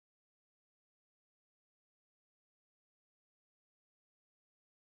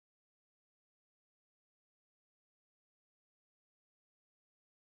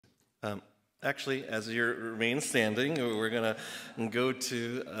Um, Actually, as you remain standing, we're going to go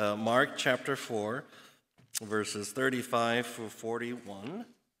to Mark chapter 4, verses 35 through 41.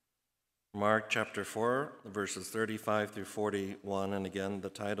 Mark chapter 4, verses 35 through 41. And again, the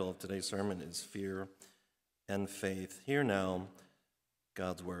title of today's sermon is Fear and Faith. Hear now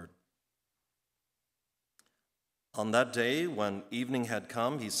God's word. On that day, when evening had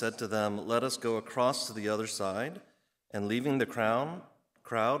come, he said to them, "Let us go across to the other side." And leaving the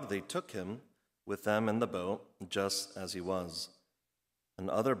crowd, they took him with them in the boat, just as he was. And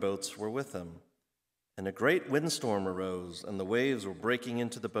other boats were with him. And a great windstorm arose, and the waves were breaking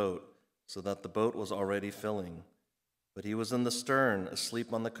into the boat, so that the boat was already filling. But he was in the stern,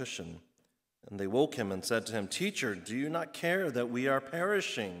 asleep on the cushion. And they woke him and said to him, "Teacher, do you not care that we are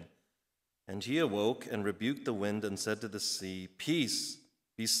perishing?" And he awoke and rebuked the wind and said to the sea, "Peace,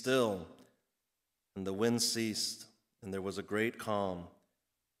 be still." And the wind ceased, and there was a great calm.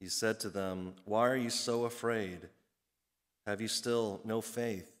 He said to them, "Why are you so afraid? Have you still no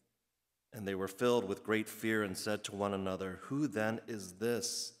faith?" And they were filled with great fear and said to one another, "Who then is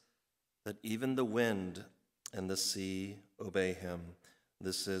this, that even the wind and the sea obey him?"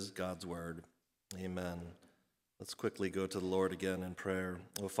 This is God's word. Amen. Let's quickly go to the Lord again in prayer.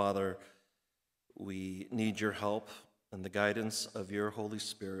 Oh, Father, we need your help and the guidance of your Holy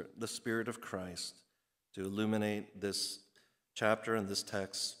Spirit, the Spirit of Christ, to illuminate this chapter and this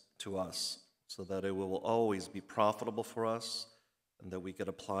text to us so that it will always be profitable for us and that we could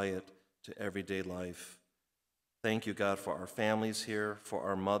apply it to everyday life. Thank you, God, for our families here, for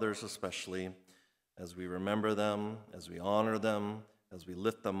our mothers especially, as we remember them, as we honor them, as we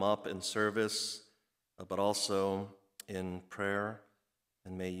lift them up in service, but also in prayer.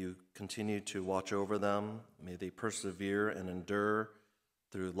 And may you continue to watch over them. May they persevere and endure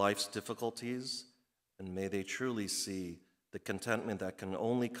through life's difficulties. And may they truly see the contentment that can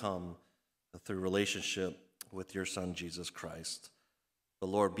only come through relationship with your Son, Jesus Christ. The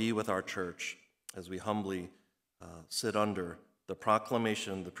Lord be with our church as we humbly sit under the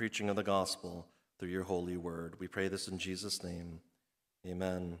proclamation, the preaching of the gospel through your holy word. We pray this in Jesus' name.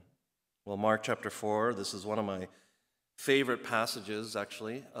 Amen. Well, Mark chapter 4, this is one of my favorite passages,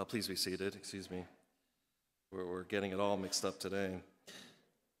 actually. Please be seated. Excuse me. We're getting it all mixed up today.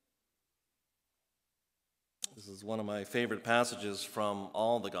 This is one of my favorite passages from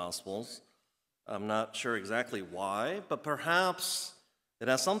all the Gospels. I'm not sure exactly why, but perhaps it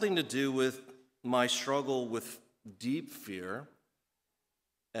has something to do with my struggle with deep fear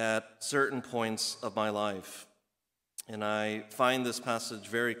at certain points of my life. And I find this passage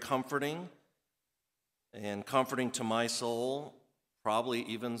very comforting and comforting to my soul, probably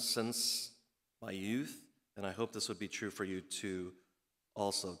even since my youth, and I hope this would be true for you too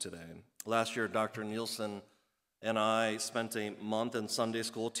also today. Last year, Dr. Nielsen and I spent a month in Sunday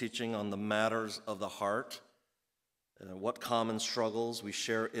school teaching on the matters of the heart, what common struggles we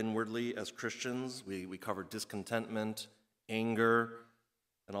share inwardly as Christians. We covered discontentment, anger,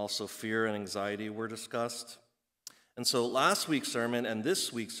 and also fear and anxiety were discussed. And so last week's sermon and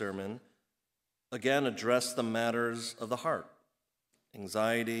this week's sermon again address the matters of the heart.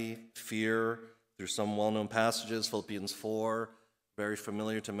 Anxiety, fear, through some well-known passages, Philippians 4, very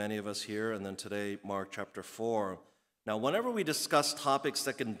familiar to many of us here, and then today, Mark chapter 4. Now, whenever we discuss topics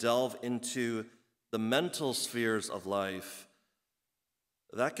that can delve into the mental spheres of life,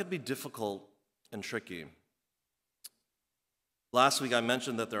 that could be difficult and tricky. Last week, I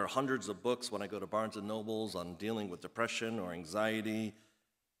mentioned that there are hundreds of books when I go to Barnes & Noble's on dealing with depression or anxiety.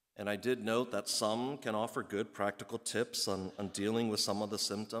 And I did note that some can offer good practical tips on dealing with some of the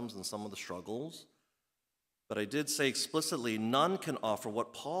symptoms and some of the struggles. But I did say explicitly, none can offer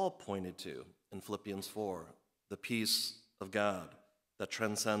what Paul pointed to in Philippians 4, the peace of God that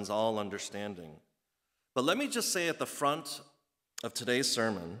transcends all understanding. But let me just say at the front of today's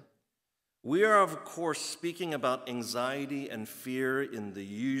sermon, we are, of course, speaking about anxiety and fear in the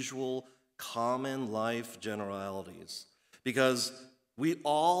usual common life generalities, because we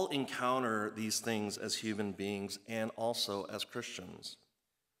all encounter these things as human beings and also as Christians.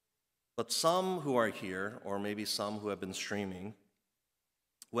 But some who are here, or maybe some who have been streaming,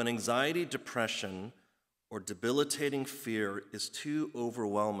 when anxiety, depression, or debilitating fear is too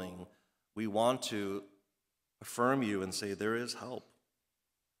overwhelming, we want to affirm you and say there is help.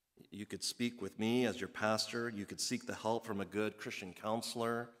 You could speak with me as your pastor. You could seek the help from a good Christian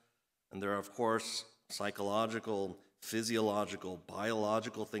counselor. And there are, of course, psychological, physiological,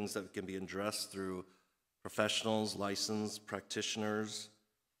 biological things that can be addressed through professionals, licensed practitioners.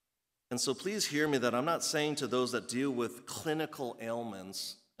 And so please hear me that I'm not saying to those that deal with clinical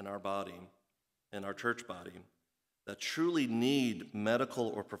ailments in our body, in our church body, that truly need medical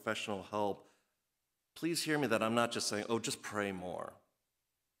or professional help, please hear me that I'm not just saying, oh, just pray more.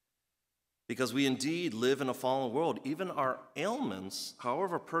 Because we indeed live in a fallen world. Even our ailments,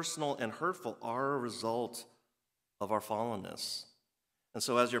 however personal and hurtful, are a result of our fallenness. And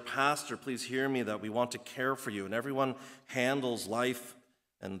so as your pastor, please hear me that we want to care for you. And everyone handles life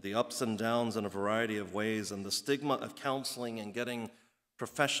and the ups and downs in a variety of ways. And the stigma of counseling and getting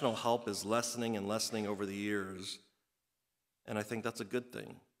professional help is lessening and lessening over the years. And I think that's a good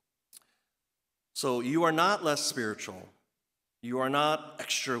thing. So you are not less spiritual. You are not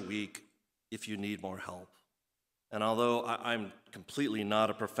extra weak if you need more help. And although I'm completely not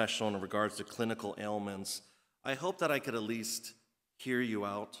a professional in regards to clinical ailments, I hope that I could at least hear you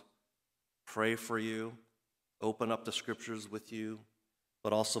out, pray for you, open up the scriptures with you,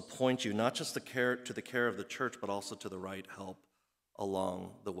 but also point you not just to the care of the church, but also to the right help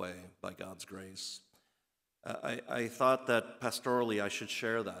along the way by God's grace. I thought that pastorally I should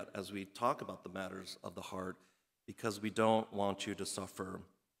share that as we talk about the matters of the heart, because we don't want you to suffer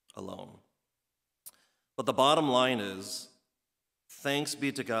alone. But the bottom line is, thanks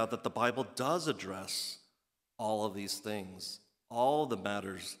be to God that the Bible does address all of these things, all the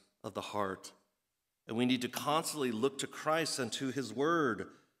matters of the heart. And we need to constantly look to Christ and to his word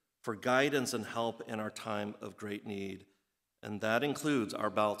for guidance and help in our time of great need. And that includes our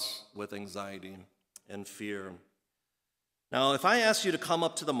bouts with anxiety and fear. Now, if I ask you to come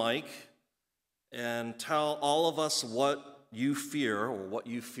up to the mic and tell all of us what you fear or what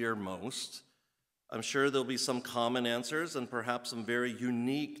you fear most, I'm sure there'll be some common answers and perhaps some very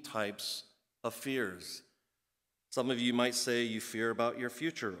unique types of fears. Some of you might say you fear about your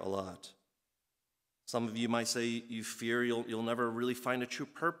future a lot. Some of you might say you fear you'll never really find a true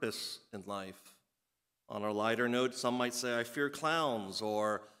purpose in life. On a lighter note, some might say, I fear clowns,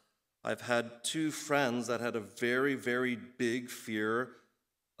 or I've had two friends that had a very, very big fear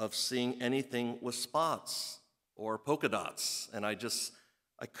of seeing anything with spots or polka dots, and I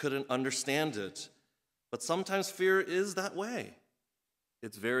couldn't understand it. But sometimes fear is that way.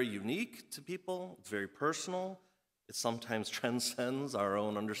 It's very unique to people. It's very personal. It sometimes transcends our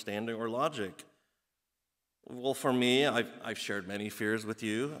own understanding or logic. Well, for me, I've shared many fears with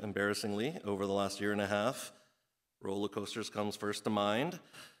you, embarrassingly, over the last year and a half. Roller coasters comes first to mind.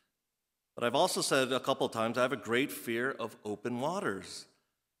 But I've also said a couple of times I have a great fear of open waters.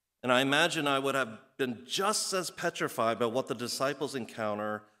 And I imagine I would have been just as petrified by what the disciples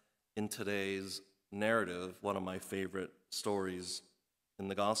encounter in today's narrative, one of my favorite stories in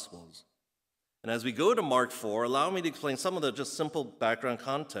the Gospels. And as we go to Mark 4, allow me to explain some of the just simple background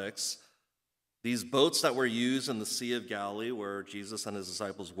context. These boats that were used in the Sea of Galilee, where Jesus and his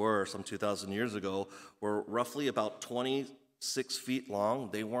disciples were some 2,000 years ago, were roughly about 26 feet long.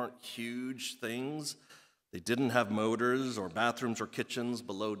 They weren't huge things. They didn't have motors or bathrooms or kitchens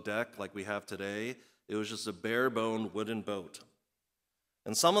below deck like we have today. It was just a bare-boned wooden boat.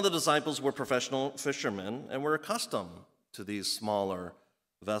 And some of the disciples were professional fishermen and were accustomed to these smaller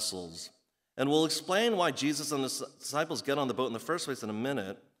vessels. And we'll explain why Jesus and his disciples get on the boat in the first place in a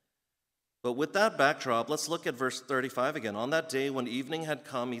minute. But with that backdrop, let's look at verse 35 again. On that day when evening had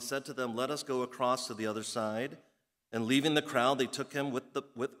come, he said to them, let us go across to the other side. And leaving the crowd, they took him with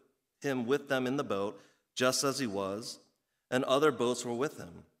them in the boat, just as he was, and other boats were with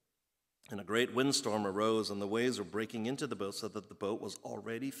him. And a great windstorm arose, and the waves were breaking into the boat so that the boat was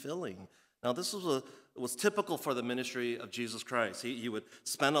already filling. Now, this was typical for the ministry of Jesus Christ. He would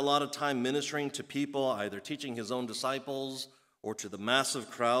spend a lot of time ministering to people, either teaching his own disciples or to the massive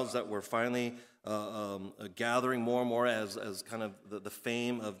crowds that were finally gathering more and more as kind of the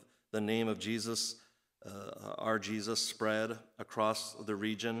fame of the name of Jesus, our Jesus, spread across the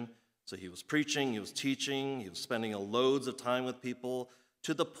region. So he was preaching, he was teaching, he was spending loads of time with people,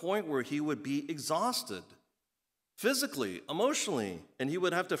 to the point where he would be exhausted, physically, emotionally, and he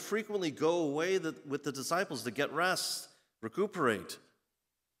would have to frequently go away with the disciples to get rest, recuperate,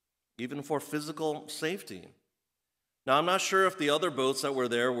 even for physical safety. Now, I'm not sure if the other boats that were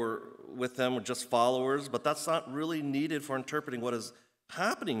there were with them were just followers, but that's not really needed for interpreting what is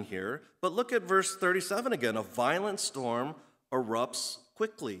happening here. But look at verse 37 again. A violent storm erupts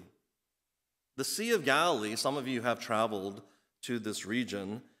quickly. The Sea of Galilee, some of you have traveled to this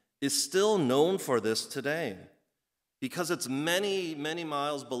region, is still known for this today. Because it's many, many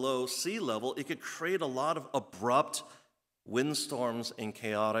miles below sea level, it could create a lot of abrupt windstorms and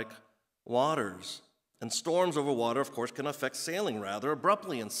chaotic waters. And storms over water, of course, can affect sailing rather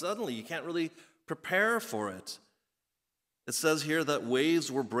abruptly and suddenly. You can't really prepare for it. It says here that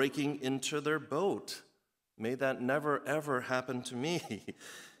waves were breaking into their boat. May that never, ever happen to me.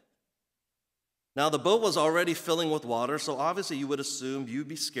 Now, the boat was already filling with water, so obviously you would assume you'd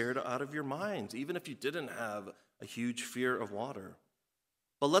be scared out of your minds, even if you didn't have a huge fear of water.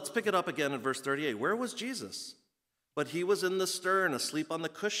 But let's pick it up again in verse 38. Where was Jesus? But he was in the stern, asleep on the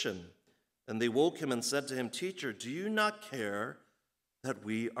cushion. And they woke him and said to him, Teacher, do you not care that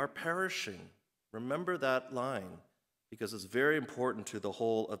we are perishing? Remember that line, because it's very important to the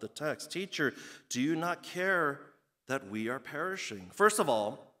whole of the text. Teacher, do you not care that we are perishing? First of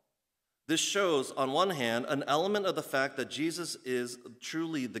all, this shows, on one hand, an element of the fact that Jesus is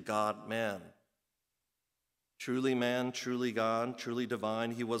truly the God-man. Truly man, truly God, truly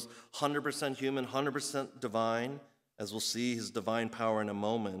divine. He was 100% human, 100% divine, as we'll see his divine power in a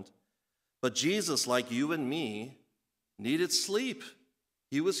moment. But Jesus, like you and me, needed sleep.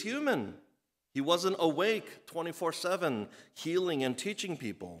 He was human. He wasn't awake 24/7, healing and teaching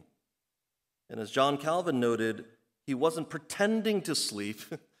people. And as John Calvin noted, he wasn't pretending to sleep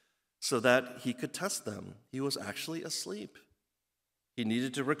so that he could test them. He was actually asleep. He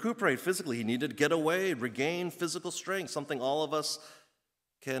needed to recuperate physically. He needed to get away, regain physical strength, something all of us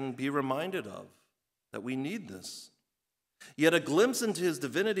can be reminded of, that we need this. Yet a glimpse into his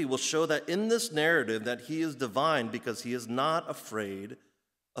divinity will show that in this narrative that he is divine because he is not afraid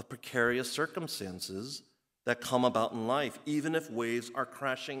of precarious circumstances that come about in life, even if waves are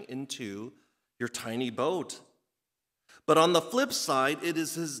crashing into your tiny boat. But on the flip side, it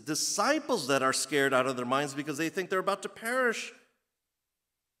is his disciples that are scared out of their minds because they think they're about to perish.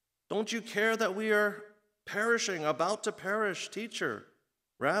 Don't you care that we are perishing, about to perish, teacher,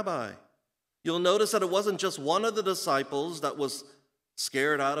 rabbi? You'll notice that it wasn't just one of the disciples that was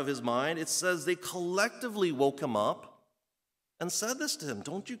scared out of his mind. It says they collectively woke him up and said this to him,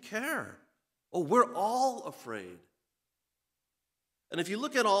 don't you care? Oh, we're all afraid. And if you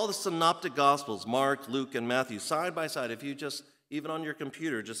look at all the synoptic gospels, Mark, Luke, and Matthew, side by side, if you just, even on your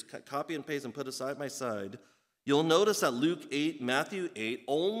computer, just copy and paste and put it side by side, you'll notice that Luke 8, Matthew 8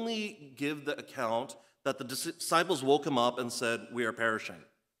 only give the account that the disciples woke him up and said, we are perishing.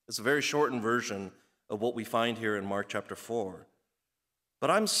 It's a very shortened version of what we find here in Mark chapter 4. But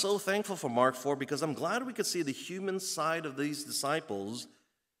I'm so thankful for Mark 4 because I'm glad we could see the human side of these disciples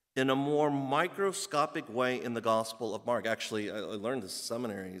in a more microscopic way in the Gospel of Mark. Actually, I learned this in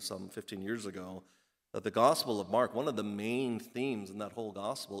seminary some 15 years ago, that the Gospel of Mark, one of the main themes in that whole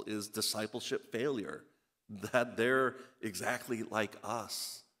Gospel is discipleship failure, that they're exactly like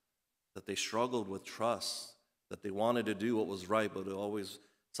us, that they struggled with trust, that they wanted to do what was right, but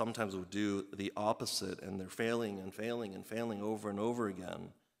sometimes would do the opposite, and they're failing and failing and failing over and over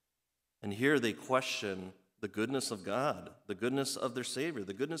again. And here they question the goodness of God, the goodness of their Savior,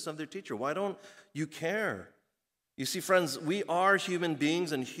 the goodness of their teacher. Why don't you care? You see, friends, we are human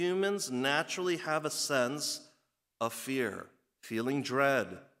beings, and humans naturally have a sense of fear, feeling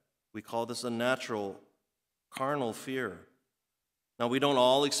dread. We call this a natural, carnal fear. Now, we don't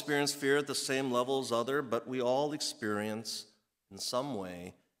all experience fear at the same level as others, but we all experience, in some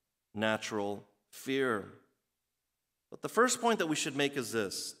way, natural fear. But the first point that we should make is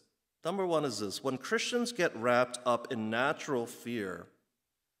this. Number one is this. When Christians get wrapped up in natural fear,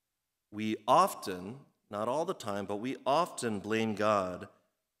 we often, not all the time, but we often blame God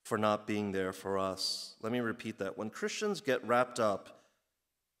for not being there for us. Let me repeat that. When Christians get wrapped up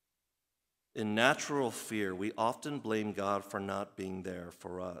in natural fear, we often blame God for not being there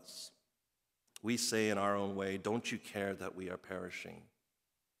for us. We say in our own way, don't you care that we are perishing?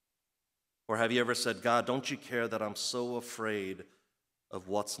 Or have you ever said, God, don't you care that I'm so afraid of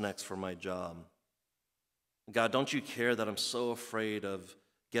what's next for my job? God, don't you care that I'm so afraid of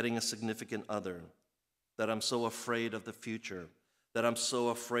getting a significant other, that I'm so afraid of the future, that I'm so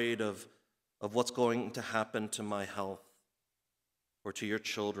afraid of what's going to happen to my health or to your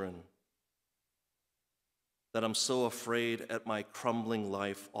children, that I'm so afraid at my crumbling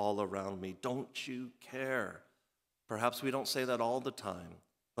life all around me? Don't you care? Perhaps we don't say that all the time,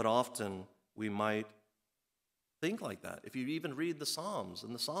 but often we might think like that. If you even read the Psalms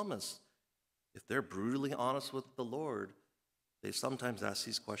and the psalmists, if they're brutally honest with the Lord, they sometimes ask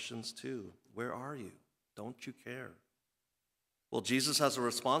these questions too. Where are you? Don't you care? Well, Jesus has a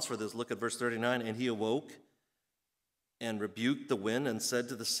response for this. Look at verse 39. And he awoke and rebuked the wind and said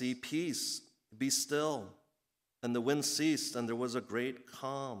to the sea, peace, be still. And the wind ceased, and there was a great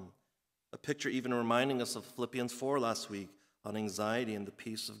calm. A picture even reminding us of Philippians 4 last week on anxiety and the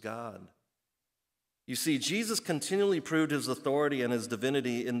peace of God. You see, Jesus continually proved his authority and his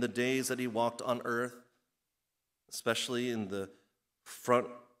divinity in the days that he walked on earth, especially in the front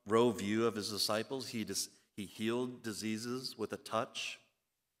row view of his disciples. He healed diseases with a touch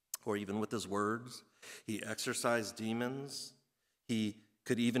or even with his words. He exorcised demons. He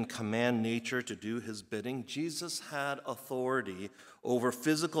could even command nature to do his bidding. Jesus had authority over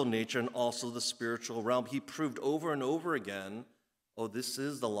physical nature and also the spiritual realm. He proved over and over again, oh, this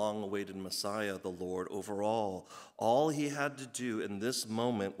is the long-awaited Messiah, the Lord over all. All he had to do in this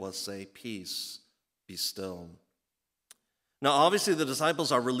moment was say, peace, be still. Now, obviously, the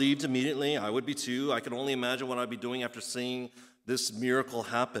disciples are relieved immediately. I would be too. I can only imagine what I'd be doing after seeing this miracle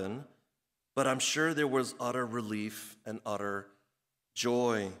happen. But I'm sure there was utter relief and utter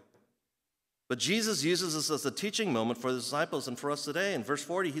joy. But Jesus uses this as a teaching moment for the disciples and for us today. In verse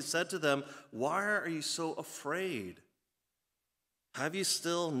 40, he said to them, why are you so afraid? Have you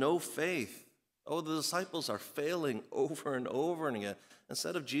still no faith? Oh, the disciples are failing over and over and again.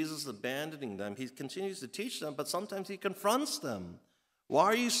 Instead of Jesus abandoning them, he continues to teach them, but sometimes he confronts them. Why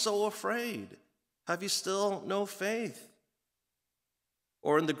are you so afraid? Have you still no faith?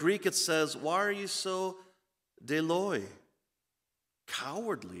 Or in the Greek it says, why are you so deloi?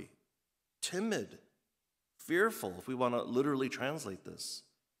 Cowardly, timid, fearful, if we want to literally translate this.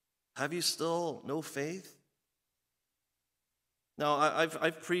 Have you still no faith? Now,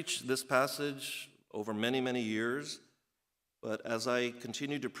 I've preached this passage over many, many years, but as I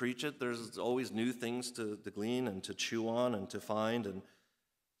continue to preach it, there's always new things to glean and to chew on and to find and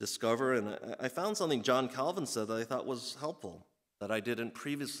discover. And I found something John Calvin said that I thought was helpful, that I didn't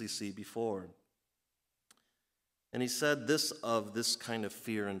previously see before. And he said this of this kind of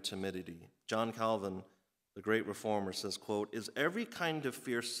fear and timidity. John Calvin, the great reformer, says, quote, is every kind of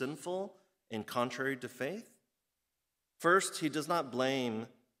fear sinful and contrary to faith? First, he does not blame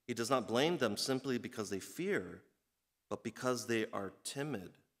them simply because they fear, but because they are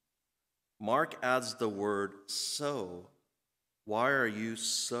timid. Mark adds the word so. Why are you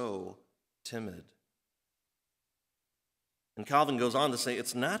so timid? And Calvin goes on to say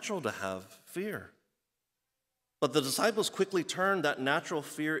it's natural to have fear. But the disciples quickly turned that natural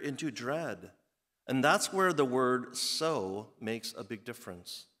fear into dread. And that's where the word so makes a big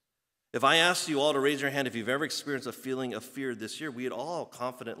difference. If I asked you all to raise your hand if you've ever experienced a feeling of fear this year, we'd all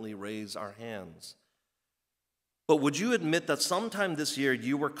confidently raise our hands. But would you admit that sometime this year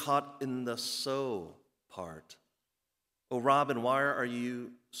you were caught in the so part? Oh, Robin, why are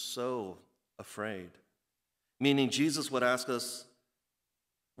you so afraid? Meaning Jesus would ask us,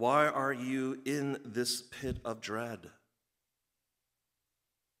 why are you in this pit of dread?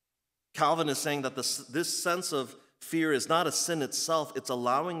 Calvin is saying that this sense of fear is not a sin itself. It's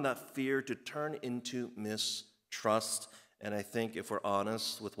allowing that fear to turn into mistrust. And I think if we're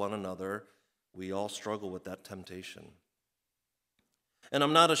honest with one another, we all struggle with that temptation. And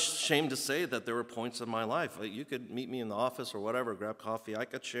I'm not ashamed to say that there were points in my life. You could meet me in the office or whatever, grab coffee. I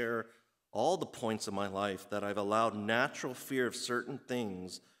could share all the points in my life that I've allowed natural fear of certain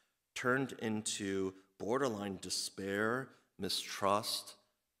things turned into borderline despair, mistrust,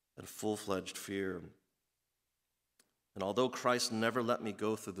 and full-fledged fear. And although Christ never let me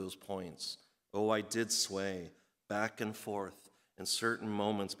go through those points, I did sway back and forth in certain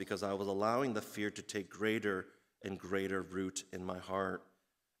moments because I was allowing the fear to take greater and greater root in my heart.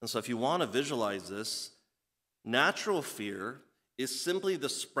 And so if you want to visualize this, natural fear is simply the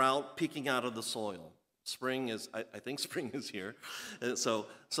sprout peeking out of the soil. Spring is, I think spring is here. And so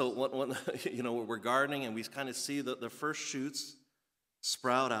when we're gardening and we kind of see the first shoots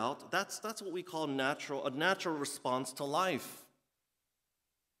sprout out, that's what we call a natural response to life.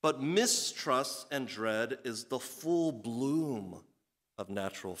 But mistrust and dread is the full bloom of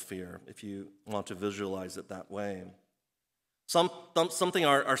natural fear, if you want to visualize it that way. Something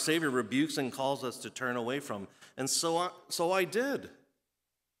our Savior rebukes and calls us to turn away from. And so I did,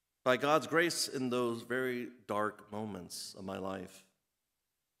 by God's grace, in those very dark moments of my life.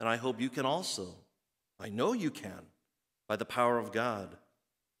 And I hope you can also. I know you can, by the power of God,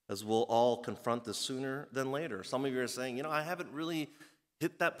 as we'll all confront this sooner than later. Some of you are saying, I haven't really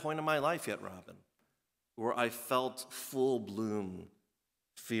hit that point in my life yet, Robin, where I felt full bloom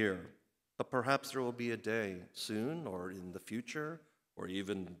fear. But perhaps there will be a day soon or in the future or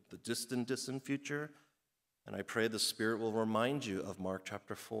even the distant future. And I pray the Spirit will remind you of Mark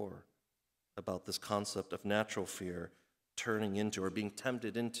chapter 4 about this concept of natural fear turning into or being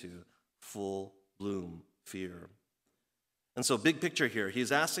tempted into full bloom fear. And so big picture here,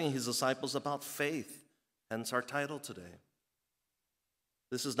 he's asking his disciples about faith, hence our title today.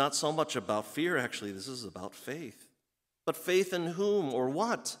 This is not so much about fear, actually, this is about faith. But faith in whom or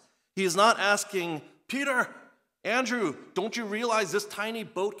what? He is not asking, Peter, Andrew, don't you realize this tiny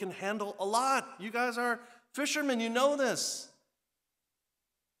boat can handle a lot? You guys are fishermen, you know this.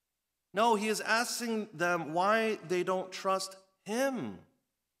 No, he is asking them why they don't trust him.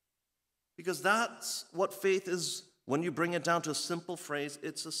 Because that's what faith is when you bring it down to a simple phrase,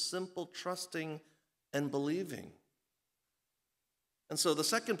 it's a simple trusting and believing. And so the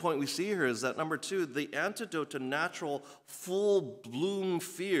second point we see here is that, number two, the antidote to natural full-bloom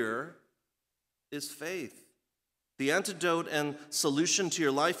fear is faith. The antidote and solution to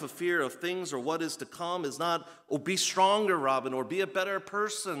your life of fear of things or what is to come is not, oh, be stronger, Robin, or be a better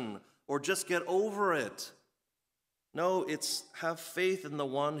person, or just get over it. No, it's have faith in the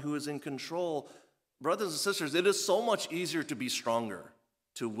one who is in control. Brothers and sisters, it is so much easier to be stronger,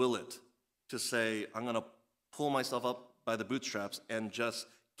 to will it, to say, I'm going to pull myself up by the bootstraps and just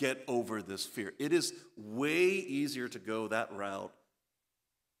get over this fear. It is way easier to go that route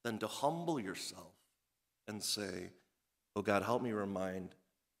than to humble yourself and say, oh God, help me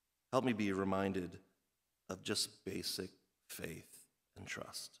be reminded of just basic faith and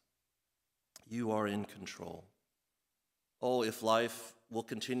trust. You are in control. Oh, if life will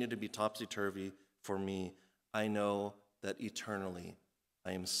continue to be topsy-turvy for me, I know that eternally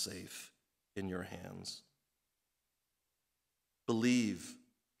I am safe in your hands. Believe,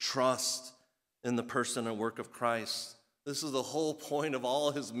 trust in the person and work of Christ. This is the whole point of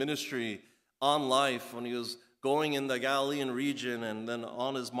all his ministry on life when he was going in the Galilean region and then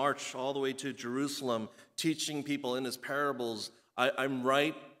on his march all the way to Jerusalem, teaching people in his parables. I'm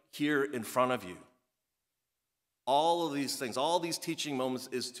right here in front of you. All of these things, all these teaching moments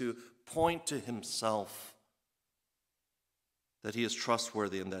is to point to himself, that he is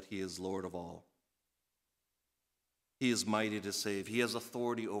trustworthy and that he is Lord of all. He is mighty to save. He has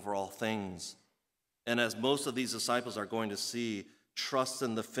authority over all things. And as most of these disciples are going to see, trust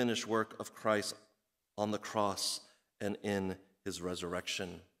in the finished work of Christ on the cross and in his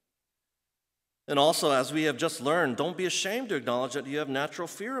resurrection. And also, as we have just learned, don't be ashamed to acknowledge that you have natural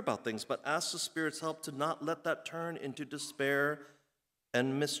fear about things, but ask the Spirit's help to not let that turn into despair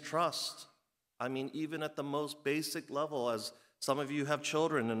and mistrust. I mean, even at the most basic level, as some of you have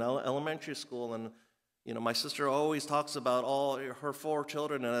children in elementary school, and my sister always talks about all her 4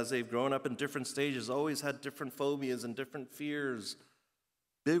 children, and as they've grown up in different stages, always had different phobias and different fears.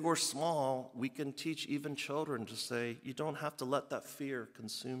 Big or small, we can teach even children to say, you don't have to let that fear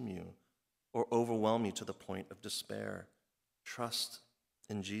consume you or overwhelm you to the point of despair. Trust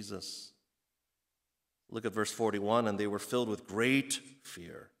in Jesus. Look at verse 41, and they were filled with great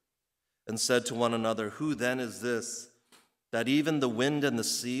fear and said to one another, who then is this, that even the wind and the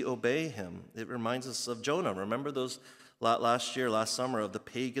sea obey him? It reminds us of Jonah. Remember those last summer, of the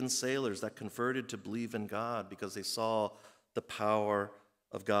pagan sailors that converted to believe in God because they saw the power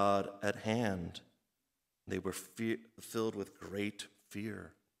of God at hand. They were filled with great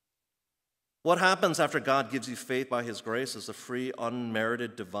fear. What happens after God gives you faith by his grace as a free,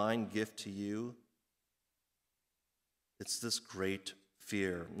 unmerited, divine gift to you? It's this great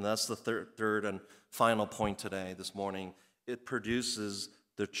fear. And that's the third and final point today, this morning. It produces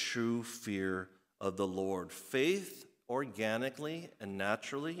the true fear of the Lord. Faith, organically and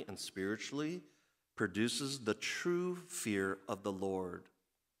naturally and spiritually, produces the true fear of the Lord.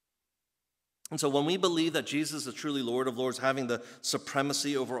 And so when we believe that Jesus is truly Lord of Lords, having the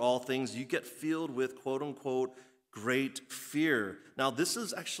supremacy over all things, you get filled with, quote unquote, great fear. Now, this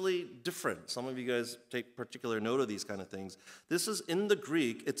is actually different. Some of you guys take particular note of these kind of things. This is in the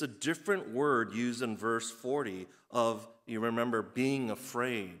Greek. It's a different word used in verse 40 of, you remember, being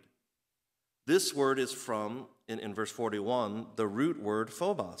afraid. This word is from, in verse 41, the root word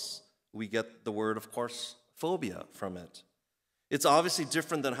phobos. We get the word, of course, phobia from it. It's obviously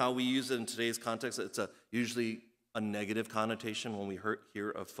different than how we use it in today's context. It's usually a negative connotation when we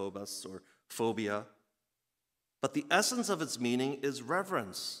hear of phobos or phobia. But the essence of its meaning is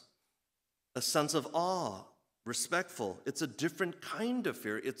reverence, a sense of awe, respectful. It's a different kind of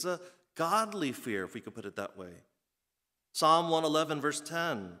fear. It's a godly fear, if we could put it that way. Psalm 111, verse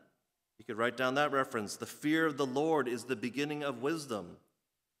 10, you could write down that reference. The fear of the Lord is the beginning of wisdom.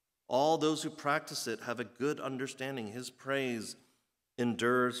 All those who practice it have a good understanding. His praise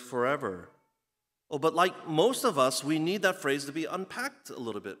endures forever. Oh, but like most of us, we need that phrase to be unpacked a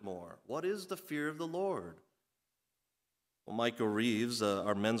little bit more. What is the fear of the Lord? Well, Michael Reeves,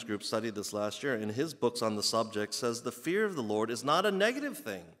 our men's group, studied this last year. In his books on the subject, says the fear of the Lord is not a negative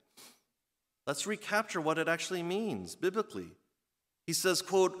thing. Let's recapture what it actually means biblically. He says,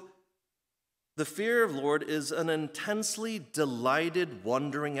 quote, the fear of the Lord is an intensely delighted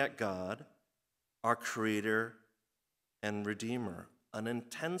wondering at God, our Creator and Redeemer. An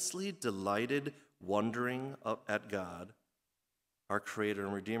intensely delighted wondering at God, our Creator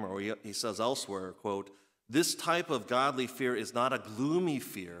and Redeemer. Or he says elsewhere, quote, this type of godly fear is not a gloomy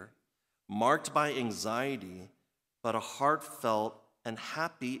fear marked by anxiety, but a heartfelt and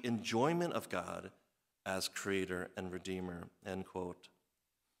happy enjoyment of God as creator and redeemer, end quote.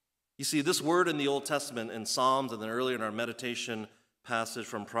 You see, this word in the Old Testament, in Psalms, and then earlier in our meditation passage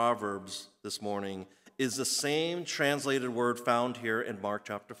from Proverbs this morning, is the same translated word found here in Mark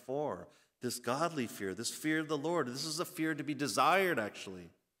chapter 4. This godly fear, this fear of the Lord, this is a fear to be desired,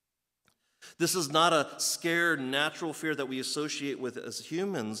 actually. This is not a scared, natural fear that we associate with as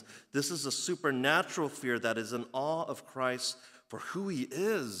humans. This is a supernatural fear that is in awe of Christ for who he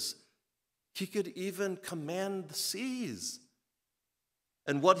is. He could even command the seas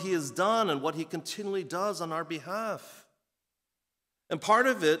and what he has done and what he continually does on our behalf. And part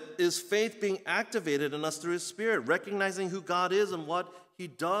of it is faith being activated in us through his Spirit, recognizing who God is and what he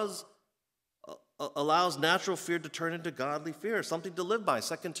does allows natural fear to turn into godly fear, something to live by.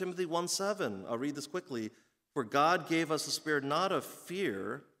 2 Timothy 1:7. I'll read this quickly. For God gave us a spirit not of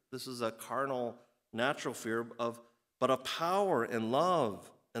fear, this is a carnal, natural fear, but of power and love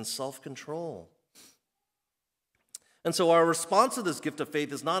and self-control. And so our response to this gift of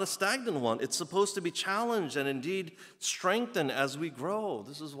faith is not a stagnant one. It's supposed to be challenged and indeed strengthened as we grow.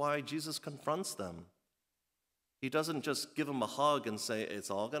 This is why Jesus confronts them. He doesn't just give them a hug and say, it's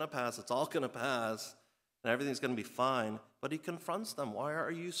all going to pass, and everything's going to be fine. But he confronts them. Why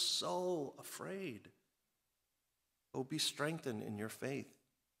are you so afraid? Oh, be strengthened in your faith.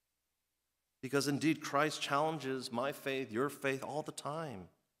 Because indeed, Christ challenges my faith, your faith, all the time.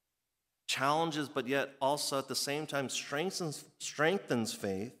 Challenges, but yet also at the same time strengthens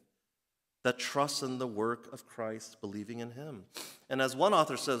faith that trusts in the work of Christ, believing in him. And as one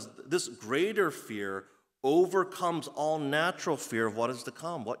author says, this greater fear overcomes all natural fear of what is to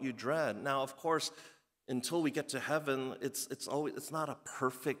come, what you dread. Now, of course, until we get to heaven, it's not a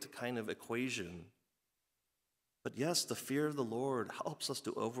perfect kind of equation. But yes, the fear of the Lord helps us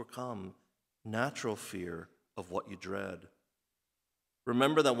to overcome natural fear of what you dread.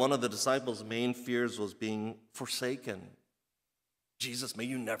 Remember that one of the disciples' main fears was being forsaken. Jesus, may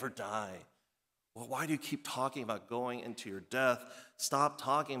you never die. Well, why do you keep talking about going into your death? Stop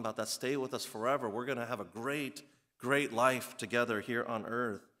talking about that. Stay with us forever. We're going to have a great, great life together here on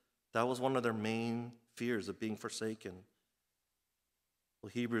earth. That was one of their main fears, of being forsaken.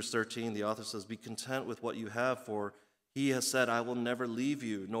 Well, Hebrews 13, the author says, be content with what you have, for he has said, I will never leave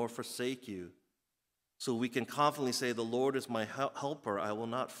you nor forsake you. So we can confidently say, the Lord is my helper. I will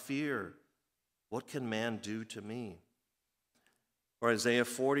not fear. What can man do to me? Or Isaiah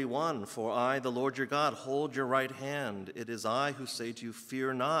 41, for I, the Lord your God, hold your right hand. It is I who say to you,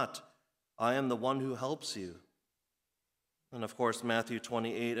 fear not. I am the one who helps you. And of course, Matthew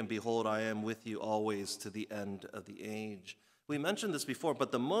 28, and behold, I am with you always to the end of the age. We mentioned this before,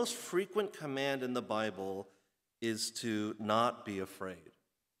 but the most frequent command in the Bible is to not be afraid.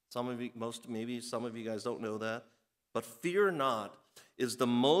 Maybe some of you guys don't know that, but fear not is the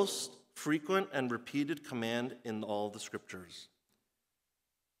most frequent and repeated command in all the scriptures.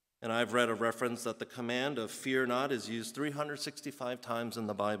 And I've read a reference that the command of fear not is used 365 times in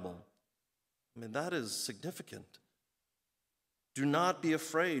the Bible. I mean, that is significant. Do not be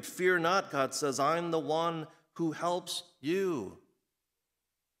afraid. Fear not, God says, I'm the one who helps you.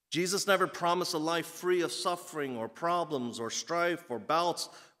 Jesus never promised a life free of suffering or problems or strife or bouts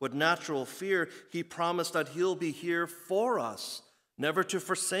with natural fear. He promised that he'll be here for us, never to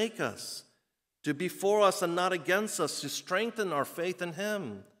forsake us, to be for us and not against us, to strengthen our faith in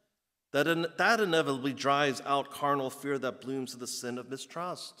him. That inevitably drives out carnal fear that blooms to the sin of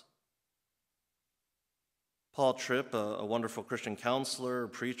mistrust. Paul Tripp, a wonderful Christian counselor,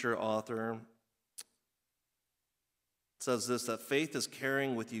 preacher, author, says this, that faith is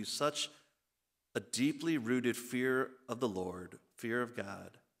carrying with you such a deeply rooted fear of the Lord, fear of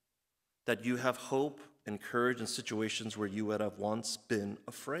God, that you have hope and courage in situations where you would have once been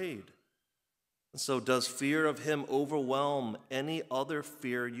afraid. And so does fear of him overwhelm any other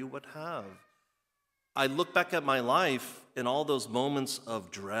fear you would have? I look back at my life in all those moments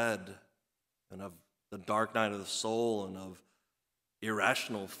of dread and of the dark night of the soul and of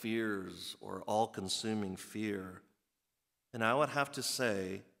irrational fears or all-consuming fear. And I would have to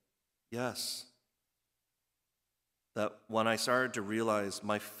say, yes, that when I started to realize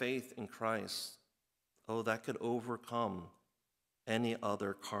my faith in Christ, that could overcome any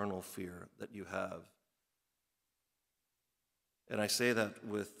other carnal fear that you have. And I say that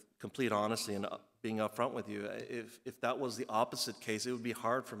with complete honesty and being upfront with you. If that was the opposite case, it would be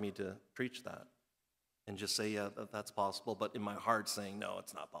hard for me to preach that and just say, yeah, that's possible, but in my heart saying, no,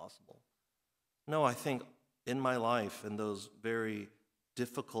 it's not possible. No, I think in my life, in those very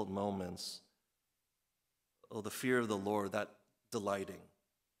difficult moments, the fear of the Lord, that delighting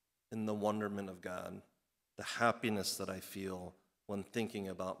in the wonderment of God, the happiness that I feel when thinking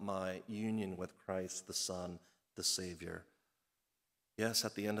about my union with Christ, the Son, the Savior. Yes,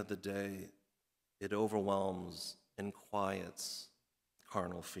 at the end of the day, it overwhelms and quiets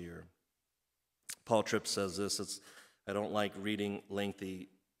carnal fear. Paul Tripp says this, I don't like reading lengthy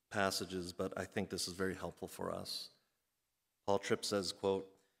passages, but I think this is very helpful for us. Paul Tripp says, quote,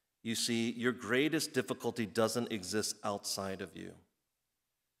 "You see, your greatest difficulty doesn't exist outside of you.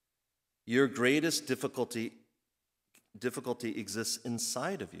 Your greatest difficulty exists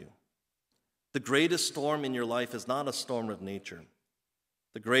inside of you. The greatest storm in your life is not a storm of nature.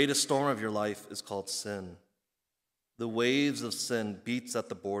 The greatest storm of your life is called sin. The waves of sin beats at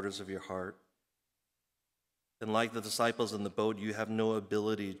the borders of your heart. And like the disciples in the boat, you have no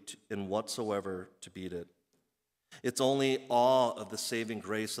ability in whatsoever to beat it. It's only awe of the saving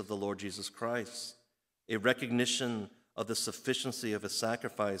grace of the Lord Jesus Christ, a recognition of the sufficiency of his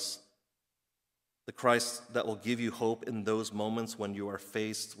sacrifice, the Christ that will give you hope in those moments when you are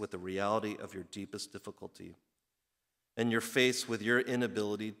faced with the reality of your deepest difficulty, and you're faced with your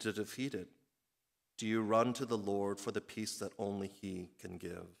inability to defeat it. Do you run to the Lord for the peace that only he can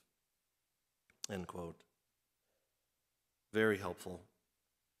give?" End quote. Very helpful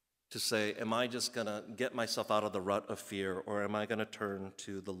to say, am I just going to get myself out of the rut of fear, or am I going to turn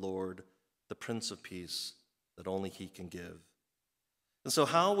to the Lord, the Prince of Peace, that only he can give? And so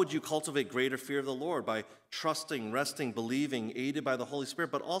how would you cultivate greater fear of the Lord? By trusting, resting, believing, aided by the Holy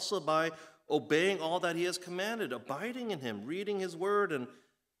Spirit, but also by obeying all that he has commanded, abiding in him, reading his word, and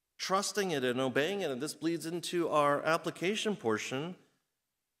trusting it and obeying it. And this bleeds into our application portion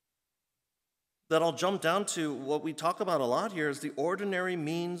that I'll jump down to. What we talk about a lot here is the ordinary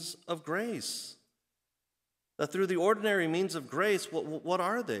means of grace. That through the ordinary means of grace, what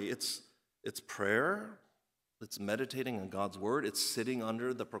are they? It's prayer, it's meditating on God's word, it's sitting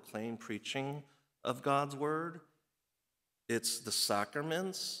under the proclaimed preaching of God's word, it's the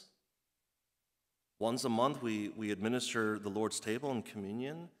sacraments. Once a month we administer the Lord's table and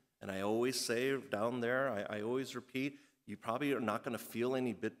communion, and I always say down there, I always repeat, you probably are not going to feel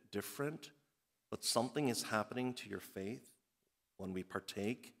any bit different, but something is happening to your faith when we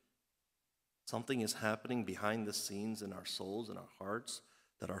partake. Something is happening behind the scenes in our souls and our hearts,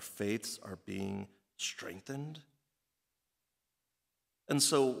 that our faiths are being strengthened. And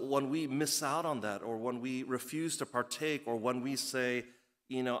so when we miss out on that, or when we refuse to partake, or when we say,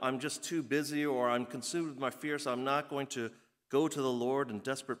 I'm just too busy, or I'm consumed with my fear, so I'm not going to go to the Lord in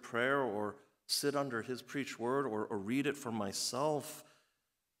desperate prayer, or sit under his preached word, or read it for myself,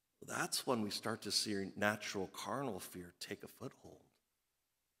 that's when we start to see natural carnal fear take a foothold.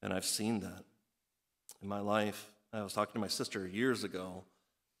 And I've seen that in my life. I was talking to my sister years ago,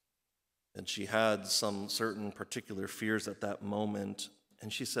 and she had some certain particular fears at that moment.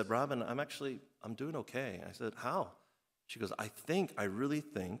 And she said, "Robin, I'm doing okay." I said, "How?" She goes, I really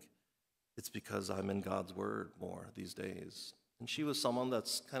think it's because I'm in God's word more these days." And she was someone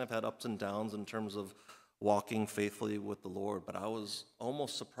that's kind of had ups and downs in terms of walking faithfully with the Lord, but I was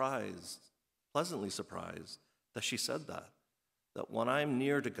almost surprised, pleasantly surprised, that she said that when I'm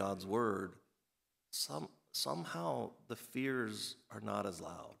near to God's word, somehow the fears are not as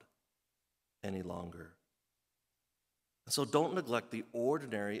loud any longer. And so don't neglect the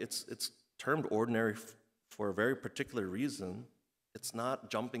ordinary. It's termed ordinary for a very particular reason. It's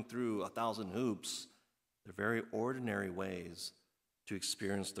not jumping through 1,000 hoops. They're very ordinary ways to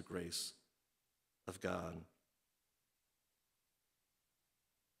experience the grace of God.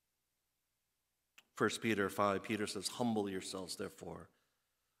 1 Peter 5, Peter says, "Humble yourselves, therefore,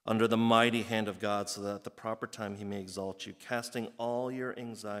 under the mighty hand of God, so that at the proper time he may exalt you, casting all your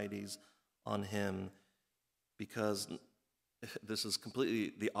anxieties on him," because this is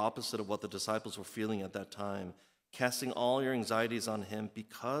completely the opposite of what the disciples were feeling at that time. Casting all your anxieties on him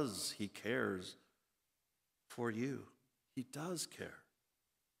because he cares for you. He does care.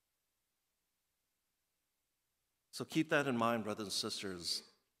 So keep that in mind, brothers and sisters,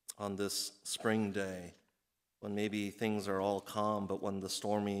 on this spring day, when maybe things are all calm, but when the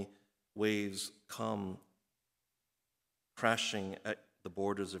stormy waves come crashing at the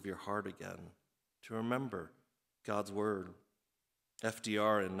borders of your heart again, to remember God's word.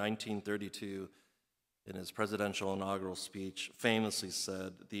 FDR in 1932, in his presidential inaugural speech, famously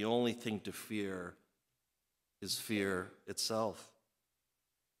said, "The only thing to fear is fear itself."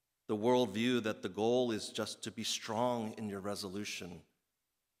 The worldview that the goal is just to be strong in your resolution.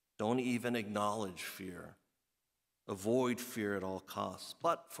 Don't even acknowledge fear. Avoid fear at all costs.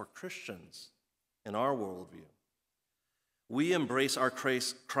 But for Christians, in our worldview, we embrace our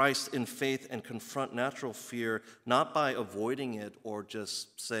Christ in faith and confront natural fear, not by avoiding it or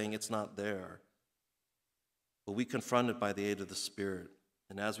just saying it's not there, but we confront it by the aid of the Spirit.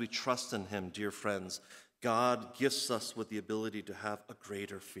 And as we trust in him, dear friends, God gifts us with the ability to have a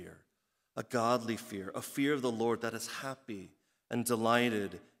greater fear, a godly fear, a fear of the Lord that is happy and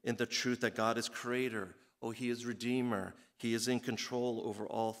delighted in the truth that God is creator. Oh, he is redeemer. He is in control over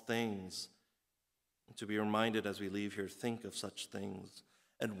all things. And to be reminded as we leave here, think of such things.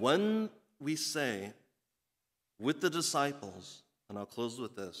 And when we say with the disciples, and I'll close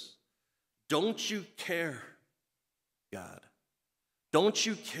with this, don't you care, God? Don't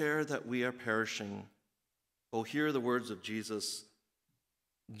you care that we are perishing? Oh, hear the words of Jesus.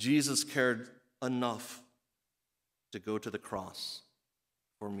 Jesus cared enough to go to the cross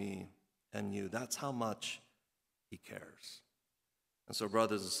for me and you. That's how much he cares. And so,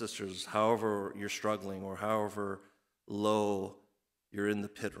 brothers and sisters, however you're struggling or however low you're in the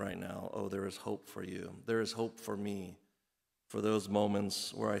pit right now, oh, there is hope for you. There is hope for me. For those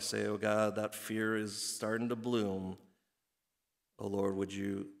moments where I say, oh God, that fear is starting to bloom. Oh Lord, would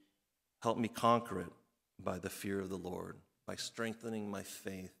you help me conquer it by the fear of the Lord, by strengthening my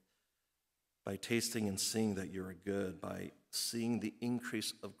faith, by tasting and seeing that you are good, by seeing the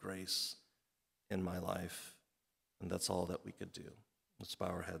increase of grace in my life. And that's all that we could do. Let's bow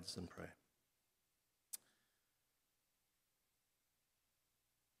our heads and pray.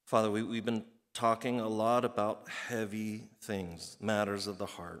 Father, we've been talking a lot about heavy things, matters of the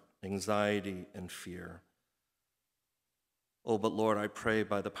heart, anxiety and fear. Oh, but Lord, I pray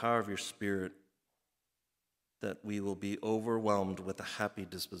by the power of your Spirit that we will be overwhelmed with a happy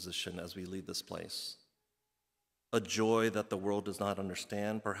disposition as we leave this place. A joy that the world does not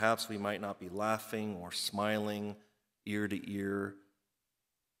understand. Perhaps we might not be laughing or smiling ear to ear,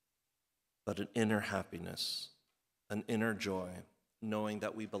 but an inner happiness, an inner joy, knowing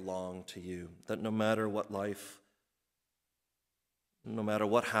that we belong to you, that no matter what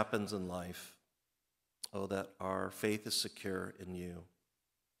happens in life, oh, that our faith is secure in you,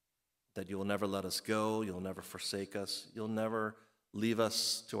 that you will never let us go, you'll never forsake us, you'll never leave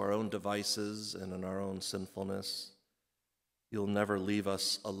us to our own devices and in our own sinfulness. You'll never leave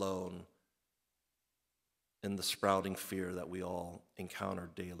us alone in the sprouting fear that we all encounter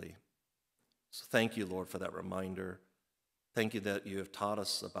daily. So thank you, Lord, for that reminder. Thank you that you have taught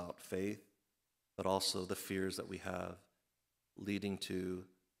us about faith, but also the fears that we have, leading to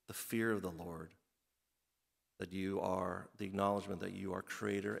the fear of the Lord, that you are the acknowledgement that you are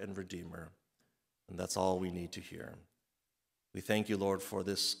creator and redeemer, and that's all we need to hear. We thank you, Lord, for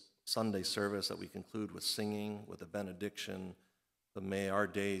this Sunday service that we conclude with singing, with a benediction, but may our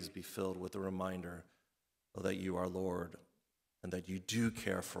days be filled with a reminder that you are Lord and that you do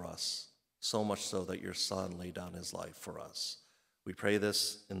care for us, so much so that your Son laid down his life for us. We pray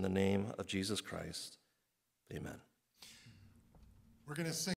this in the name of Jesus Christ. Amen. We're going to sing.